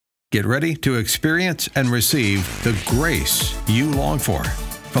Get ready to experience and receive the grace you long for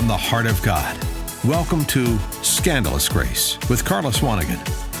from the heart of God. Welcome to Scandalous Grace with Carla Swanigan.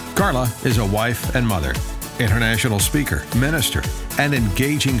 Carla is a wife and mother, international speaker, minister, and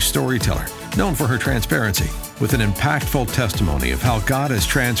engaging storyteller, known for her transparency, with an impactful testimony of how God has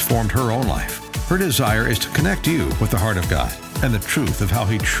transformed her own life. Her desire is to connect you with the heart of God and the truth of how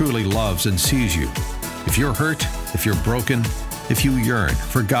He truly loves and sees you. If you're hurt, if you're broken, if you yearn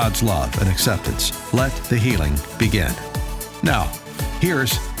for God's love and acceptance, let the healing begin. Now,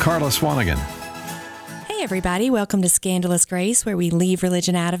 here's Carla Swanigan. Hey everybody, welcome to Scandalous Grace, where we leave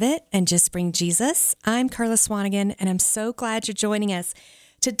religion out of it and just bring Jesus. I'm Carla Swanigan, and I'm so glad you're joining us.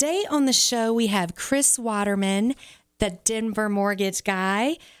 Today on the show, we have Chris Waterman, the Denver mortgage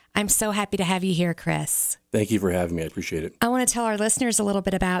guy. I'm so happy to have you here, Chris. Thank you for having me. I appreciate it. I want to tell our listeners a little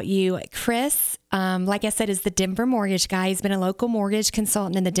bit about you. Chris, like I said, is the Denver mortgage guy. He's been a local mortgage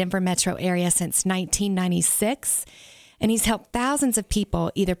consultant in the Denver metro area since 1996. And he's helped thousands of people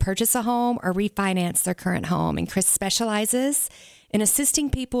either purchase a home or refinance their current home. And Chris specializes in assisting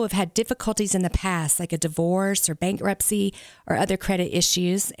people who have had difficulties in the past, like a divorce or bankruptcy or other credit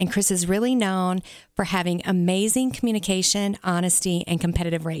issues. And Chris is really known for having amazing communication, honesty, and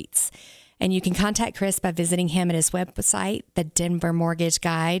competitive rates. And you can contact Chris by visiting him at his website,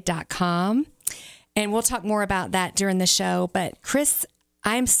 thedenvermortgageguy.com. And we'll talk more about that during the show. But Chris,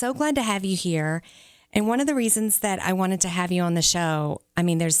 I'm so glad to have you here. And one of the reasons that I wanted to have you on the show, I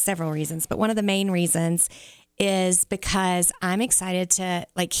mean, there's several reasons, but one of the main reasons is because I'm excited to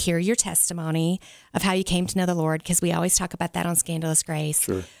hear your testimony of how you came to know the Lord, because we always talk about that on Scandalous Grace.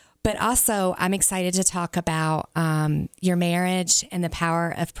 Sure. But also, I'm excited to talk about your marriage and the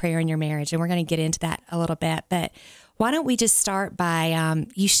power of prayer in your marriage. And we're going to get into that a little bit. But why don't we just start by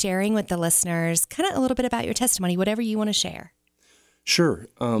you sharing with the listeners kind of a little bit about your testimony, whatever you want to share. Sure.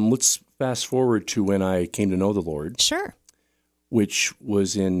 Let's fast forward to when I came to know the Lord. Sure. Which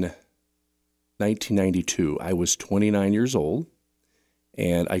was in 1992. I was 29 years old,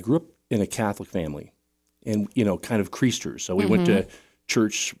 and I grew up in a Catholic family and, kind of creasters. So we went to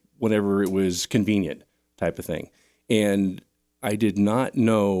church whenever it was convenient type of thing. And I did not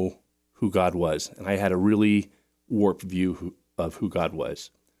know who God was, and I had a really warped view of who God was.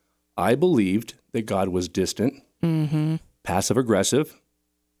 I believed that God was distant, passive-aggressive,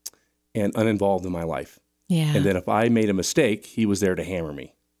 and uninvolved in my life. Yeah. And that if I made a mistake, He was there to hammer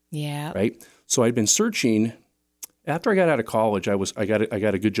me. Yeah. Right? So I'd been searching. After I got out of college, I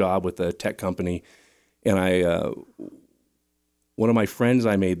got a good job with a tech company, and one of my friends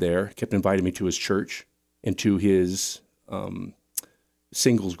I made there kept inviting me to his church and to his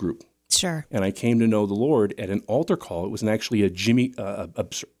singles group. Sure. And I came to know the Lord at an altar call. It was actually a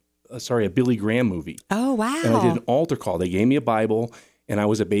Billy Graham movie. Oh, wow. And I did an altar call. They gave me a Bible, and I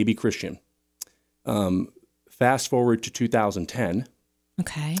was a baby Christian. Fast forward to 2010.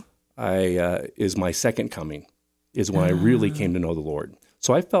 Okay. Is my second coming, is when I really came to know the Lord.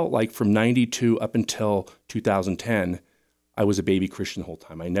 So I felt like from 92 up until 2010, I was a baby Christian the whole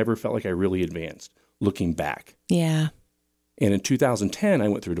time. I never felt like I really advanced, looking back. Yeah. And in 2010, I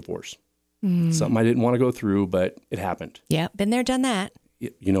went through divorce. Something I didn't want to go through, but it happened. Yep. Been there, done that.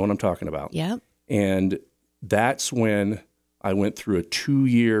 You know what I'm talking about. Yep. And that's when I went through a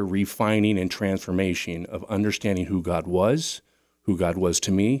 2-year refining and transformation of understanding who God was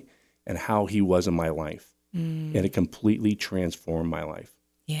to me, and how He was in my life. And it completely transformed my life.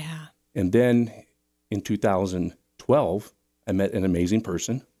 Yeah. And then in 2012, I met an amazing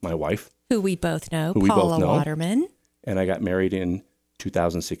person, my wife. Who we both know, Paula Paula Waterman. And I got married in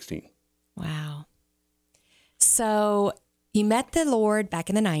 2016. Wow. So you met the Lord back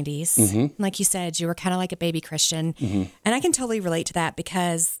in the 90s. Like you said, you were kind of like a baby Christian. And I can totally relate to that,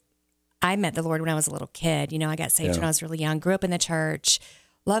 because I met the Lord when I was a little kid. I got saved when I was really young, grew up in the church,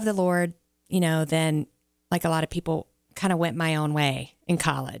 loved the Lord, then like a lot of people kind of went my own way in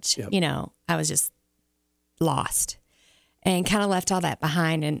college. Yep. I was just lost and kind of left all that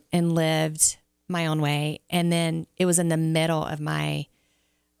behind and lived my own way. And then it was in the middle of my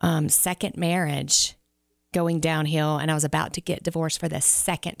second marriage going downhill, and I was about to get divorced for the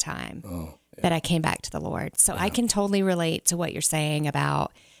second time that I came back to the Lord. So I can totally relate to what you're saying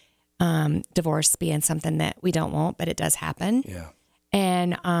about divorce being something that we don't want, but it does happen. Yeah.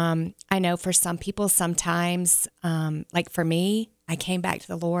 And I know for some people, sometimes, like for me, I came back to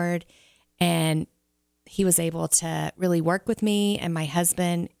the Lord, and He was able to really work with me and my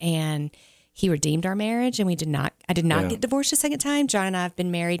husband, and He redeemed our marriage, and I did not get divorced a second time. John and I have been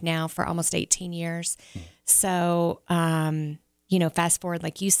married now for almost 18 years. So, fast forward,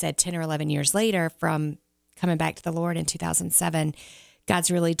 like you said, 10 or 11 years later from coming back to the Lord in 2007, God's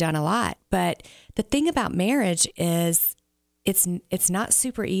really done a lot. But the thing about marriage is it's not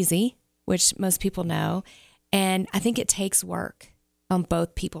super easy, which most people know. And I think it takes work on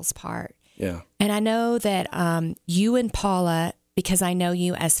both people's part. Yeah. And I know that you and Paula, because I know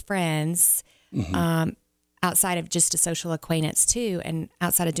you as friends, outside of just a social acquaintance too, and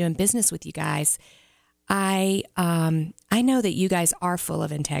outside of doing business with you guys, I know that you guys are full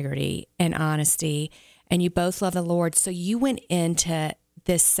of integrity and honesty, and you both love the Lord. So you went into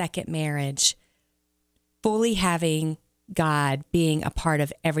this second marriage fully having God being a part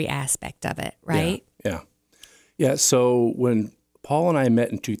of every aspect of it, right? Yeah. So when Paul and I met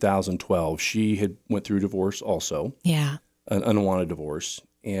in 2012, she had went through divorce also. Yeah. An unwanted divorce.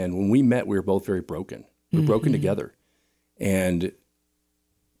 And when we met, we were both very broken. We were broken together. And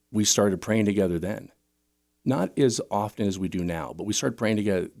we started praying together then. Not as often as we do now, but we started praying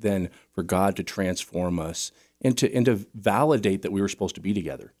together then for God to transform us and to validate that we were supposed to be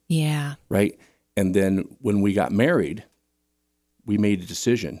together. Yeah. Right? And then when we got married, we made a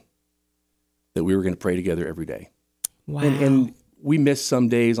decision that we were going to pray together every day. Wow. And we missed some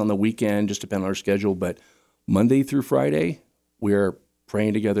days on the weekend, just depending on our schedule, but Monday through Friday, we're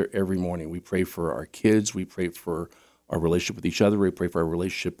praying together every morning. We pray for our kids. We pray for our relationship with each other. We pray for our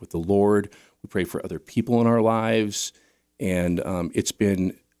relationship with the Lord. We pray for other people in our lives. And it's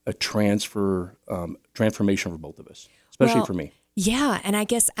been a transformation for both of us, especially for me. Yeah. And I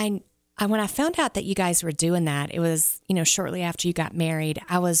guess I when I found out that you guys were doing that, it was, shortly after you got married,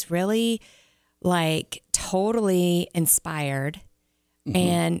 I was really totally inspired.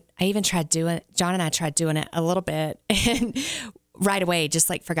 And I even John and I tried doing it a little bit and right away,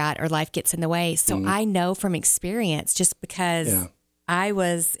 just forgot, or life gets in the way. So I know from experience, just because I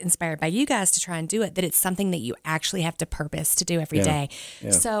was inspired by you guys to try and do it, that it's something that you actually have to purpose to do every day.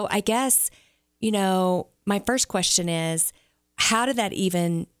 Yeah. So I guess, my first question is, how did that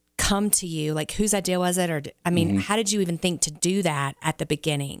even come to you? Whose idea was it? Or, how did you even think to do that at the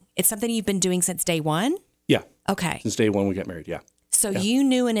beginning? It's something you've been doing since day one? Yeah. Okay. Since day one we got married, yeah. So you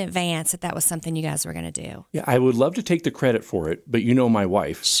knew in advance that was something you guys were going to do. Yeah, I would love to take the credit for it, but my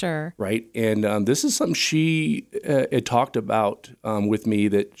wife. Sure. Right? And this is something she had talked about with me,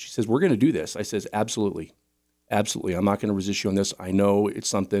 that she says, we're going to do this. I says, absolutely. Absolutely. I'm not going to resist you on this. I know it's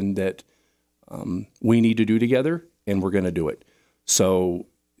something that we need to do together, and we're going to do it. So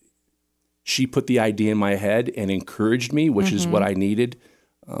she put the idea in my head and encouraged me, which is what I needed.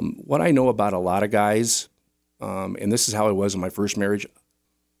 What I know about a lot of guys, and this is how I was in my first marriage,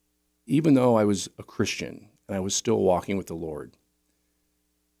 even though I was a Christian and I was still walking with the Lord,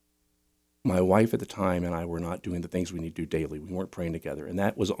 my wife at the time and I were not doing the things we need to do daily. We weren't praying together, and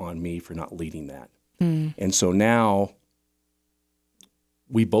that was on me for not leading that. And so now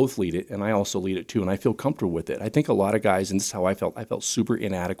we both lead it, and I also lead it too, and I feel comfortable with it. I think a lot of guys, and this is how I felt super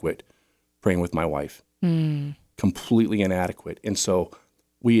inadequate praying with my wife, completely inadequate. And so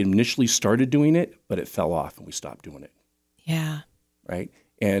we initially started doing it, but it fell off and we stopped doing it. Yeah. Right?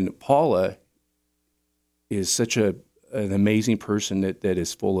 And Paula is such an amazing person that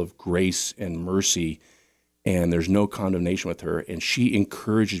is full of grace and mercy, and there's no condemnation with her. And she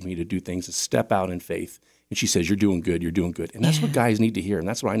encourages me to do things, to step out in faith. And she says, you're doing good, you're doing good. And that's what guys need to hear, and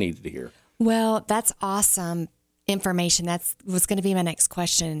that's what I needed to hear. Well, that's awesome information. That was going to be my next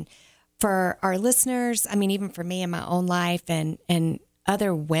question. For our listeners, even for me in my own life and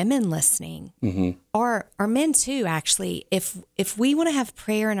other women listening, or men too, actually, if we want to have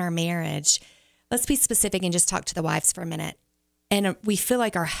prayer in our marriage, let's be specific and just talk to the wives for a minute. And we feel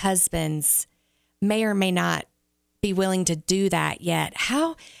like our husbands may or may not be willing to do that yet.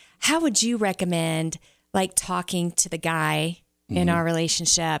 How would you recommend talking to the guy in our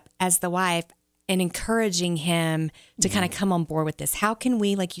relationship as the wife and encouraging him to kind of come on board with this? How can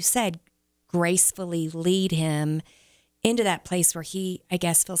we, like you said, gracefully lead him into that place where he, I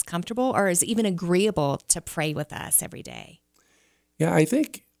guess, feels comfortable or is even agreeable to pray with us every day? Yeah, I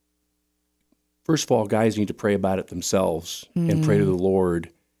think, first of all, guys need to pray about it themselves and pray to the Lord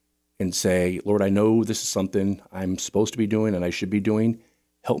and say, Lord, I know this is something I'm supposed to be doing and I should be doing.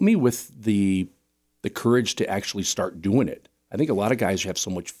 Help me with the courage to actually start doing it. I think a lot of guys have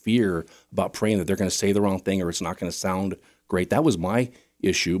so much fear about praying that they're going to say the wrong thing or it's not going to sound great. That was my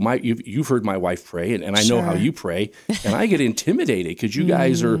issue. You've heard my wife pray, and I know how you pray, and I get intimidated because you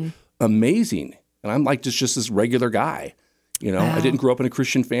guys are amazing, and I'm just this regular guy. Wow. I didn't grow up in a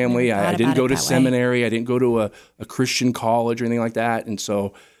Christian family. I didn't go to seminary. I didn't go to a Christian college or anything like that, and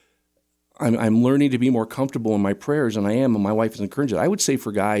so I'm learning to be more comfortable in my prayers, and I am, and my wife is encouraging it. I would say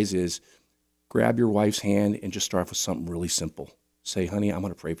for guys is grab your wife's hand and just start off with something really simple. Say, honey, I'm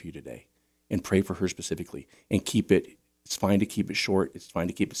going to pray for you today, and pray for her specifically, and keep it It's fine to keep it short. It's fine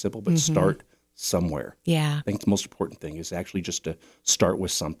to keep it simple, but start somewhere. Yeah. I think the most important thing is actually just to start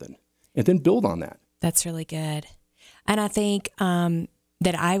with something and then build on that. That's really good. And I think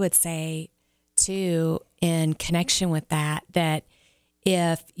that I would say, too, in connection with that, that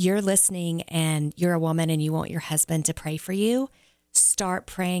if you're listening and you're a woman and you want your husband to pray for you, start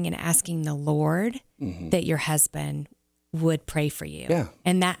praying and asking the Lord that your husband would pray for you. Yeah.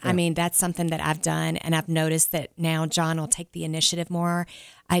 And that, I mean, that's something that I've done. And I've noticed that now John will take the initiative more.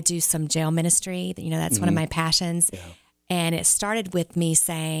 I do some jail ministry. You know, that's one of my passions. Yeah. And it started with me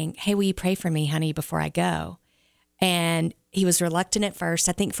saying, hey, will you pray for me, honey, before I go? And he was reluctant at first,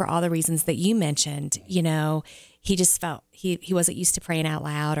 I think for all the reasons that you mentioned. You know, he just felt he wasn't used to praying out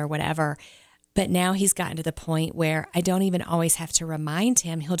loud or whatever. But now he's gotten to the point where I don't even always have to remind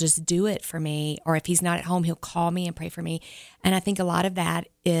him. He'll just do it for me. Or if he's not at home, he'll call me and pray for me. And I think a lot of that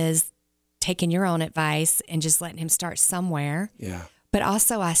is taking your own advice and just letting him start somewhere. Yeah. But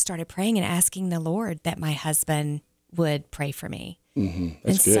also I started praying and asking the Lord that my husband would pray for me.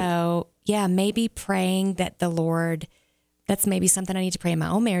 That's good. So, yeah, maybe praying that the Lord, that's maybe something I need to pray in my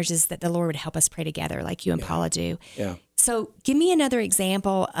own marriage, is that the Lord would help us pray together like you and Paula do. Yeah. So give me another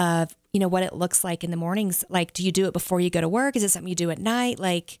example of, you know, what it looks like in the mornings. Like, do you do it before you go to work? Is it something you do at night?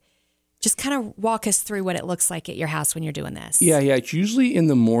 Like, just kind of walk us through what it looks like at your house when you're doing this. Yeah. It's usually in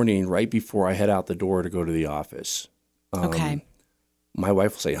the morning, right before I head out the door to go to the office. Okay. My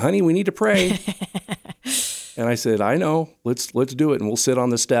wife will say, honey, we need to pray. And I said, I know, let's do it. And we'll sit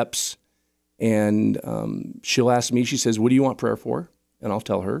on the steps. And she'll ask me, she says, what do you want prayer for? And I'll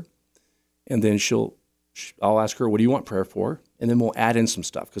tell her. And then I'll ask her, what do you want prayer for? And then we'll add in some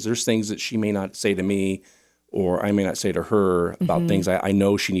stuff, because there's things that she may not say to me, or I may not say to her about things I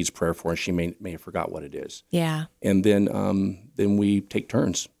know she needs prayer for, and she may have forgot what it is. Yeah. And then we take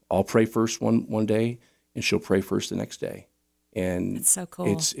turns. I'll pray first one day, and she'll pray first the next day. And that's so cool.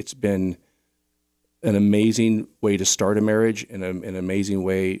 It's been an amazing way to start a marriage, and an amazing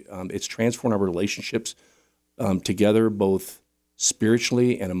way. It's transformed our relationships together, both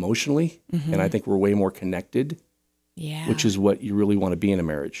spiritually and emotionally. And I think we're way more connected, which is what you really want to be in a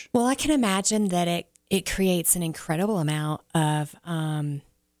marriage. Well, I can imagine that it creates an incredible amount of,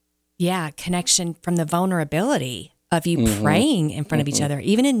 connection from the vulnerability of you praying in front of each other,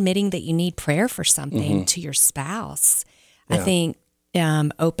 even admitting that you need prayer for something to your spouse. I think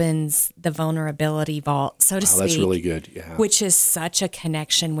opens the vulnerability vault, so to speak. That's really good. Yeah. Which is such a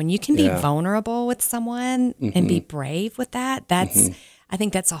connection. When you can be vulnerable with someone and be brave with that, I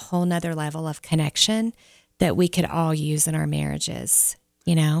think that's a whole nother level of connection that we could all use in our marriages,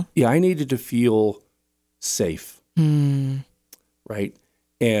 you know? Yeah, I needed to feel safe, right?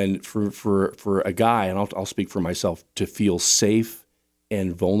 And for a guy, and I'll speak for myself, to feel safe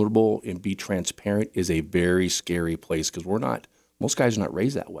and vulnerable and be transparent is a very scary place, because most guys are not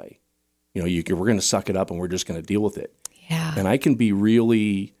raised that way. You know, we're going to suck it up and we're just going to deal with it. Yeah. And I can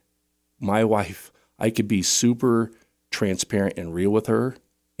be my wife, I could be super transparent and real with her,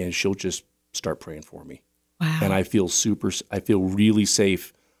 and she'll just start praying for me. Wow. And I feel really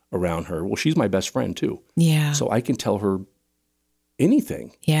safe around her. Well, she's my best friend too. Yeah. So I can tell her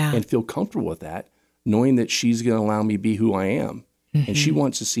anything and feel comfortable with that, knowing that she's going to allow me to be who I am. And she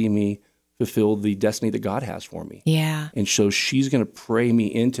wants to see me fulfill the destiny that God has for me. Yeah. And so she's going to pray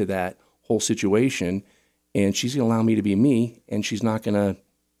me into that whole situation, and she's going to allow me to be me, and she's not going to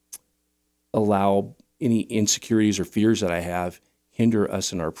allow any insecurities or fears that I have hinder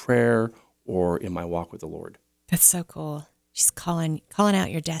us in our prayer or in my walk with the Lord. That's so cool. She's calling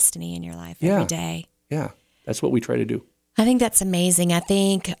out your destiny in your life every day. Yeah. That's what we try to do. I think that's amazing. I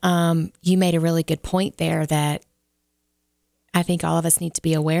think you made a really good point there that I think all of us need to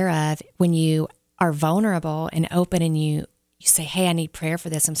be aware of. When you are vulnerable and open and you say, hey, I need prayer for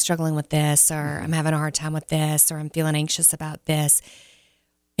this. I'm struggling with this, or I'm having a hard time with this, or I'm feeling anxious about this.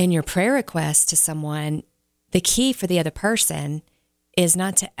 In your prayer request to someone, the key for the other person is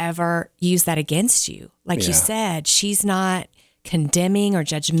not to ever use that against you. Like you said, she's not condemning or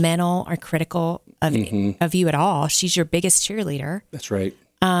judgmental or critical of you at all. She's your biggest cheerleader. That's right.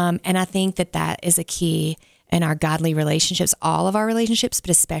 And I think that is a key in our godly relationships, all of our relationships, but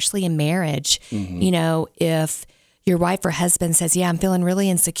especially in marriage. You know, if your wife or husband says, yeah, I'm feeling really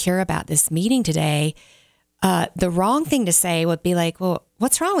insecure about this meeting today, the wrong thing to say would be like, well,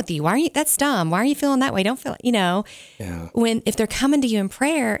 what's wrong with you? That's dumb. Why are you feeling that way? Don't feel, if they're coming to you in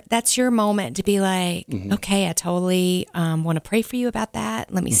prayer, that's your moment to be like, okay, I totally want to pray for you about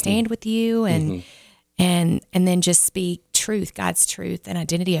that. Let me stand with you and then just speak truth, God's truth and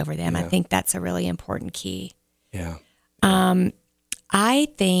identity over them. I think that's a really important key. Yeah. I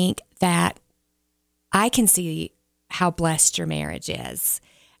think that I can see how blessed your marriage is.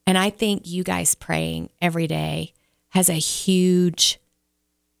 And I think you guys praying every day has a huge,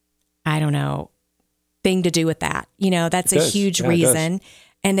 I don't know, thing to do with that. That's a huge reason.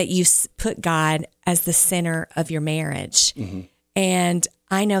 And that you put God as the center of your marriage. Mm-hmm. And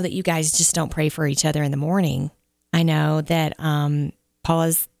I know that you guys just don't pray for each other in the morning. I know that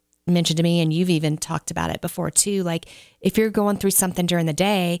Paula's mentioned to me, and you've even talked about it before too. Like if you're going through something during the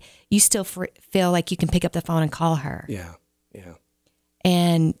day, you still feel like you can pick up the phone and call her. Yeah. Yeah.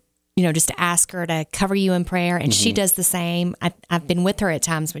 And, just to ask her to cover you in prayer. And she does the same. I've been with her at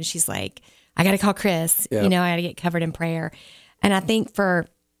times when she's like, I got to call Chris, I got to get covered in prayer. And I think for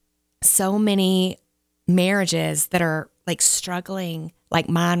so many marriages that are like struggling, like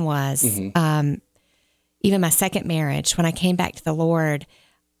mine was, even my second marriage, when I came back to the Lord,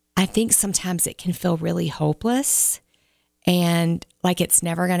 I think sometimes it can feel really hopeless and like it's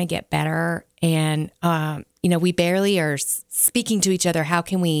never going to get better. And, we barely are speaking to each other. How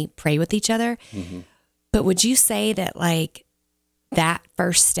can we pray with each other? Mm-hmm. But would you say that like that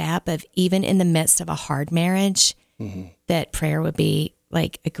first step of even in the midst of a hard marriage, that prayer would be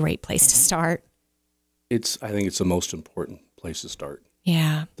like a great place to start? I think it's the most important place to start.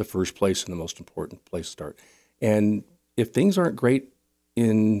 Yeah. The first place and the most important place to start. And if things aren't great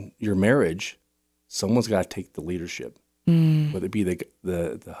in your marriage, someone's got to take the leadership, whether it be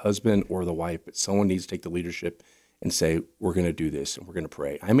the husband or the wife, but someone needs to take the leadership and say, we're going to do this and we're going to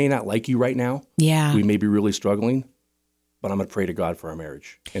pray. I may not like you right now. Yeah. We may be really struggling, but I'm going to pray to God for our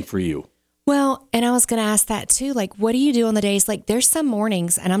marriage and for you. Well, and I was going to ask that too. Like, what do you do on the days? Like, there's some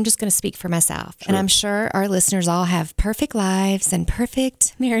mornings, and I'm just going to speak for myself. Sure. And I'm sure our listeners all have perfect lives and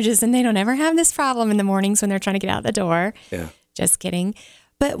perfect marriages, and they don't ever have this problem in the mornings when they're trying to get out the door. Yeah. Just kidding.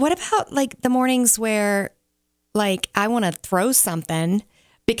 But what about like the mornings where like I want to throw something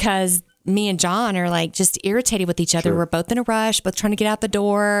because me and John are like just irritated with each other. Sure. We're both in a rush, both trying to get out the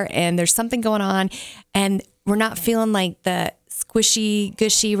door, and there's something going on, and we're not feeling like the squishy,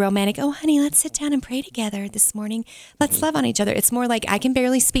 gushy, romantic, oh, honey, let's sit down and pray together this morning. Let's love on each other. It's more like, I can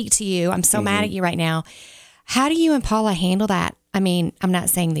barely speak to you. I'm so mad at you right now. How do you and Paula handle that? I mean, I'm not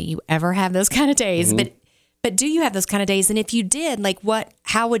saying that you ever have those kind of days, but do you have those kind of days? And if you did, like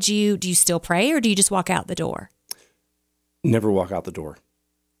how do you still pray, or do you just walk out the door? Never walk out the door.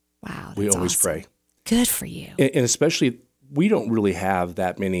 Wow. We always awesome. Pray. Good for you. And especially, we don't really have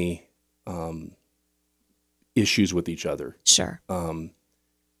that many issues with each other. Sure. And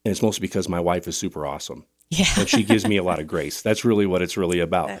it's mostly because my wife is super awesome. Yeah. And she gives me a lot of grace. That's really what it's really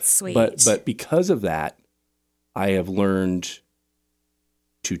about. That's sweet. But because of that, I have learned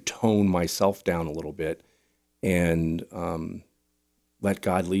to tone myself down a little bit and let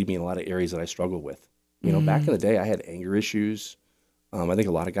God lead me in a lot of areas that I struggle with. Back in the day, I had anger issues. I think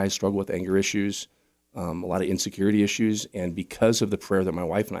a lot of guys struggle with anger issues, a lot of insecurity issues. And because of the prayer that my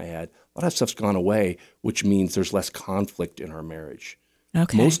wife and I had, a lot of stuff's gone away, which means there's less conflict in our marriage.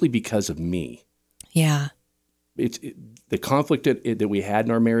 Okay. Mostly because of me. Yeah. The conflict that we had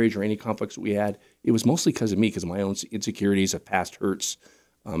in our marriage, or any conflicts that we had, it was mostly because of me, because of my own insecurities of past hurts,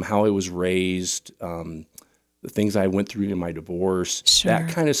 how I was raised, the things I went through in my divorce, that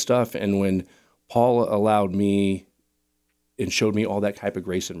kind of stuff. And when Paul allowed me and showed me all that type of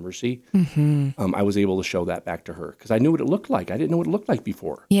grace and mercy, I was able to show that back to her, because I knew what it looked like. I didn't know what it looked like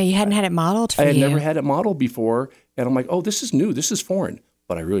before. Yeah, you hadn't had it modeled for you. I had never had it modeled before, and I'm like, oh, this is new, this is foreign,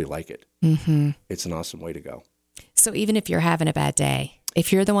 but I really like it. Mm-hmm. It's an awesome way to go. So even if you're having a bad day,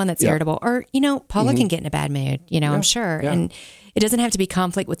 if you're the one that's irritable, or, Paula can get in a bad mood, I'm sure. Yeah. And it doesn't have to be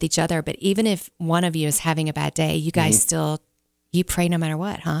conflict with each other, but even if one of you is having a bad day, you guys you pray no matter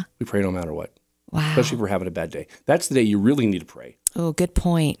what, huh? We pray no matter what. Wow. Especially if we're having a bad day. That's the day you really need to pray. Oh, good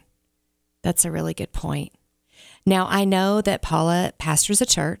point. That's a really good point. Now, I know that Paula pastors a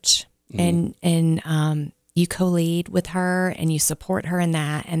church, and you co-lead with her and you support her in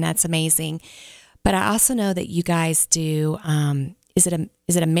that, and that's amazing. But I also know that you guys do, is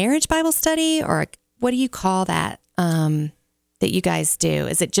it a marriage Bible study, or what do you call that that you guys do?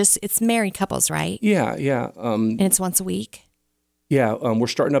 Is it just, it's married couples, right? Yeah. And it's once a week? Yeah, we're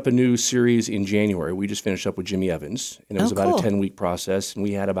starting up a new series in January. We just finished up with Jimmy Evans, and it was about a 10-week process, and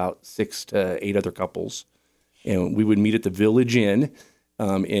we had about 6 to 8 other couples. And we would meet at the Village Inn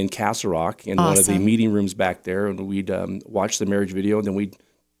in Castle Rock, in one of the meeting rooms back there, and we'd watch the marriage video, and then we'd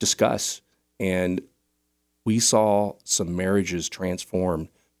discuss. And we saw some marriages transform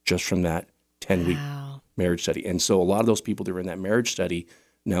just from that 10-week marriage study. And so a lot of those people that were in that marriage study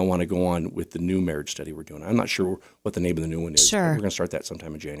now want to go on with the new marriage study we're doing. I'm not sure what the name of the new one is. Sure. We're going to start that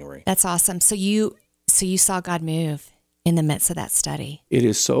sometime in January. That's awesome. So you saw God move in the midst of that study. It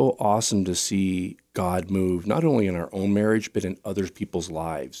is so awesome to see God move, not only in our own marriage, but in other people's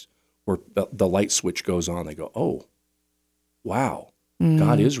lives, where the light switch goes on. They go, oh, wow,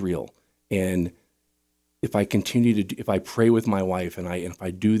 God is real. And if I continue if I pray with my wife and if I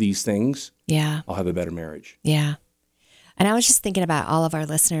do these things, I'll have a better marriage. Yeah. And I was just thinking about all of our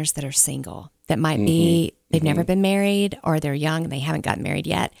listeners that are single, that might be, they've never been married, or they're young and they haven't gotten married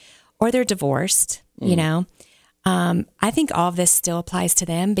yet, or they're divorced, you know. I think all of this still applies to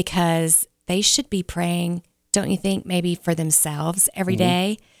them, because they should be praying, don't you think, maybe for themselves every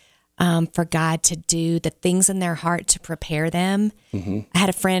day, for God to do the things in their heart to prepare them. I had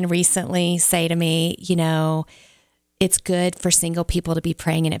a friend recently say to me, you know, it's good for single people to be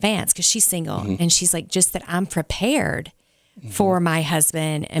praying in advance, because she's single. And she's like, just that I'm prepared for my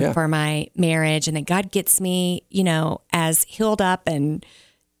husband and for my marriage, and that God gets me, you know, as healed up and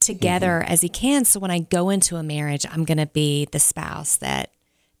together as he can. So when I go into a marriage, I'm going to be the spouse that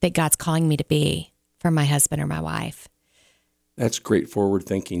God's calling me to be for my husband or my wife. That's great forward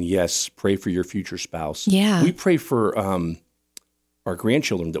thinking. Yes, pray for your future spouse. Yeah. We pray for our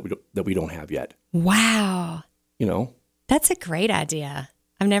grandchildren that we don't have yet. Wow. You know? That's a great idea.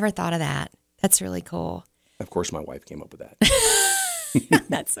 I've never thought of that. That's really cool. Of course, my wife came up with that.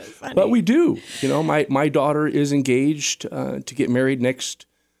 That's so funny. But we do. You know, my daughter is engaged to get married next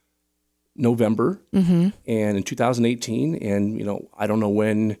November, and in 2018. And, you know, I don't know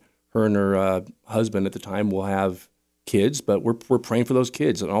when her and her husband at the time will have kids, but we're praying for those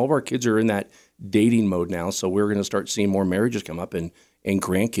kids. And all of our kids are in that dating mode now. So we're going to start seeing more marriages come up and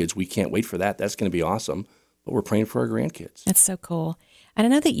grandkids. We can't wait for that. That's going to be awesome. But we're praying for our grandkids. That's so cool. And I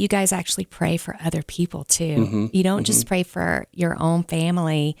know that you guys actually pray for other people too. You don't just pray for your own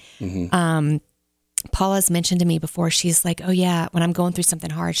family. Paula's mentioned to me before, she's like, oh yeah, when I'm going through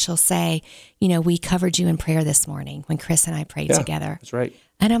something hard, she'll say, you know, we covered you in prayer this morning when Chris and I prayed together. That's right.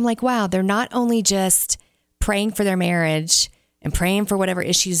 And I'm like, wow, they're not only just praying for their marriage and praying for whatever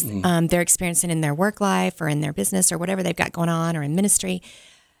issues they're experiencing in their work life or in their business or whatever they've got going on, or in ministry,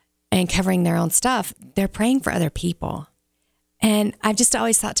 and covering their own stuff. They're praying for other people. And I've just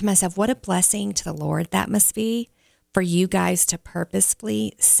always thought to myself, what a blessing to the Lord that must be, for you guys to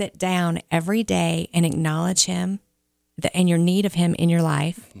purposefully sit down every day and acknowledge him and your need of him in your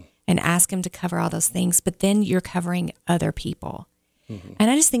life, and ask him to cover all those things. But then you're covering other people.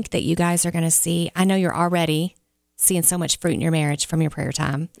 And I just think that you guys are going to see, I know you're already seeing so much fruit in your marriage from your prayer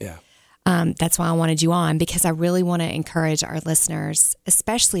time. Yeah. That's why I wanted you on, because I really want to encourage our listeners,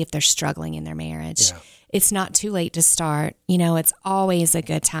 especially if they're struggling in their marriage. Yeah. It's not too late to start. You know, it's always a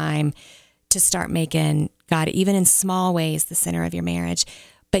good time to start making God, even in small ways, the center of your marriage.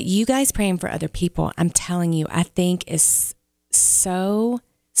 But you guys praying for other people, I'm telling you, I think is so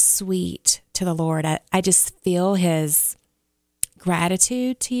sweet to the Lord. I just feel his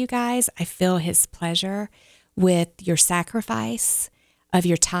gratitude to you guys. I feel his pleasure with your sacrifice of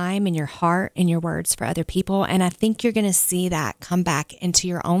your time and your heart and your words for other people. And I think you're going to see that come back into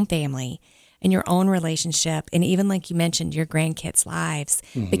your own family and your own relationship. And even, like you mentioned, your grandkids' lives,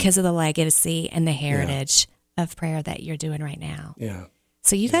 because of the legacy and the heritage of prayer that you're doing right now. Yeah.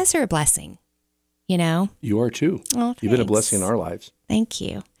 So you guys are a blessing, you know? You are too. Oh, You've been a thanks. blessing in our lives. Thank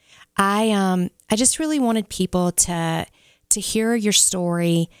you. I just really wanted people to hear your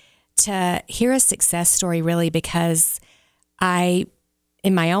story, to hear a success story, really, because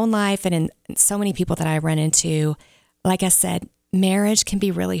in my own life and in so many people that I run into, like I said, marriage can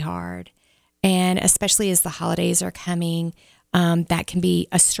be really hard. And especially as the holidays are coming, that can be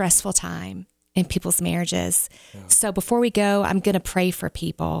a stressful time in people's marriages. Yeah. So before we go, I'm going to pray for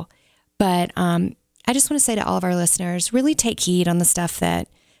people. But I just want to say to all of our listeners, really take heed on the stuff that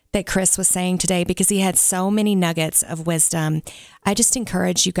Chris was saying today, because he had so many nuggets of wisdom. I just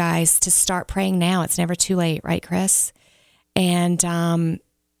encourage you guys to start praying now. It's never too late, right, Chris? And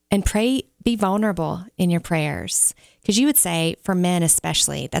pray, be vulnerable in your prayers. Because you would say, for men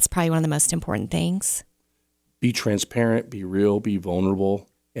especially, that's probably one of the most important things. Be transparent, be real, be vulnerable,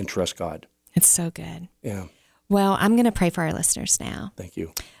 and trust God. It's so good. Yeah. Well, I'm going to pray for our listeners now. Thank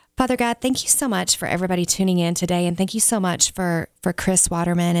you. Father God, thank you so much for everybody tuning in today. And thank you so much for Chris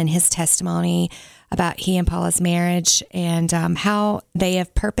Waterman and his testimony about he and Paula's marriage, and how they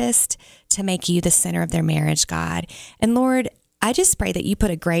have purposed to make you the center of their marriage, God. And Lord, I just pray that you put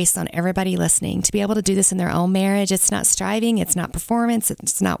a grace on everybody listening to be able to do this in their own marriage. It's not striving. It's not performance.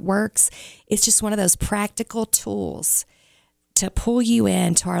 It's not works. It's just one of those practical tools to pull you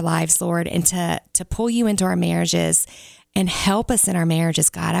into our lives, Lord, and to pull you into our marriages and help us in our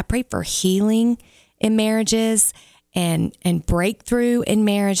marriages, God. I pray for healing in marriages and breakthrough in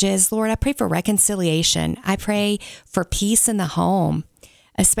marriages. Lord, I pray for reconciliation. I pray for peace in the home,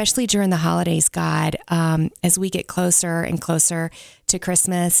 especially during the holidays, God, as we get closer and closer to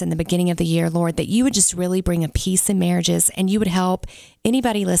Christmas and the beginning of the year, Lord, that you would just really bring a peace in marriages, and you would help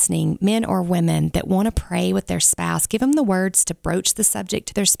anybody listening, men or women, that want to pray with their spouse. Give them the words to broach the subject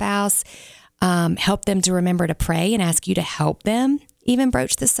to their spouse. Help them to remember to pray and ask you to help them even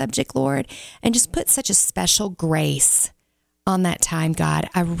broach the subject, Lord, and just put such a special grace on that time, God.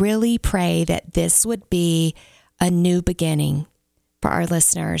 I really pray that this would be a new beginning for our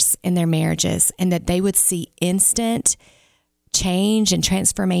listeners in their marriages, and that they would see instant change and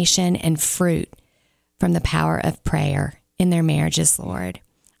transformation and fruit from the power of prayer in their marriages, Lord.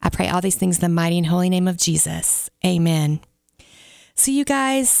 I pray all these things in the mighty and holy name of Jesus. Amen. So you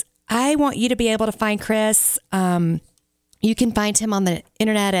guys, I want you to be able to find Chris. You can find him on the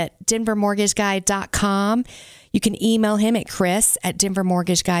internet at denvermortgageguy.com. You can email him at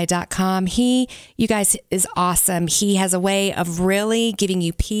chris@denvermortgageguy.com. He, you guys, is awesome. He has a way of really giving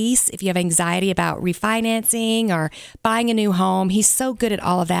you peace if you have anxiety about refinancing or buying a new home. He's so good at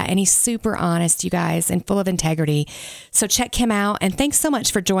all of that, and he's super honest, you guys, and full of integrity. So check him out, and thanks so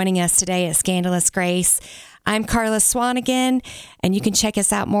much for joining us today at Scandalous Grace. I'm Carla Swanigan, and you can check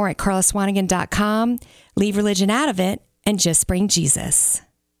us out more at carlaswanigan.com. Leave religion out of it and just bring Jesus.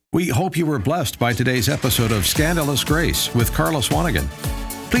 We hope you were blessed by today's episode of Scandalous Grace with Carla Swanigan.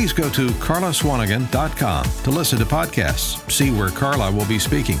 Please go to carlaswanigan.com to listen to podcasts, see where Carla will be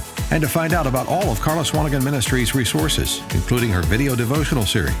speaking, and to find out about all of Carla Swanigan Ministries' resources, including her video devotional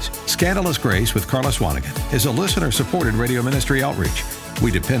series. Scandalous Grace with Carla Swanigan is a listener-supported radio ministry outreach.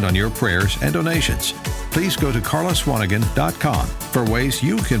 We depend on your prayers and donations. Please go to carlaswanigan.com for ways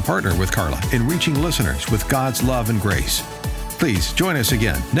you can partner with Carla in reaching listeners with God's love and grace. Please join us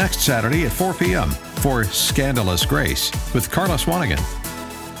again next Saturday at 4 p.m. for Scandalous Grace with Carla Swanigan.